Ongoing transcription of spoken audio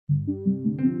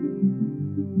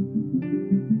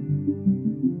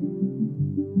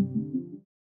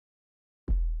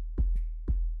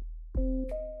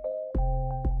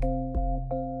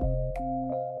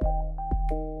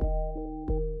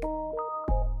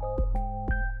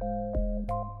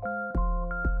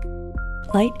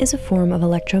Light is a form of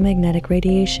electromagnetic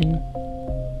radiation.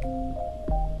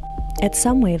 At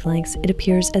some wavelengths, it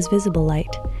appears as visible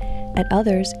light. At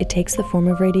others, it takes the form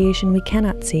of radiation we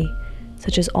cannot see,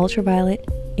 such as ultraviolet,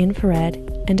 infrared,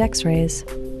 and X-rays.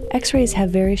 X-rays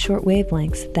have very short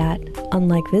wavelengths that,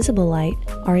 unlike visible light,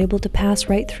 are able to pass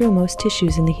right through most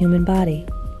tissues in the human body.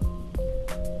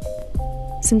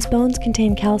 Since bones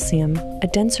contain calcium, a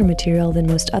denser material than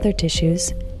most other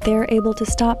tissues, they are able to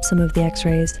stop some of the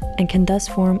X-rays and can thus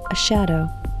form a shadow.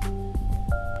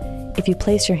 If you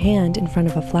place your hand in front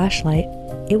of a flashlight,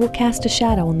 it will cast a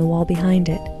shadow on the wall behind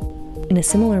it. In a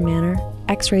similar manner,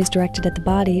 X-rays directed at the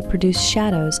body produce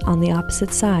shadows on the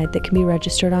opposite side that can be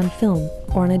registered on film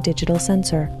or on a digital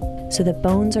sensor, so that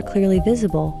bones are clearly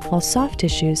visible while soft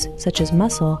tissues, such as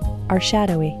muscle, are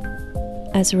shadowy.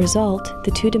 As a result,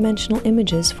 the two-dimensional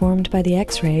images formed by the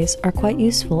X-rays are quite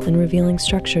useful in revealing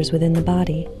structures within the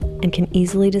body and can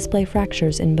easily display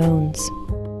fractures in bones.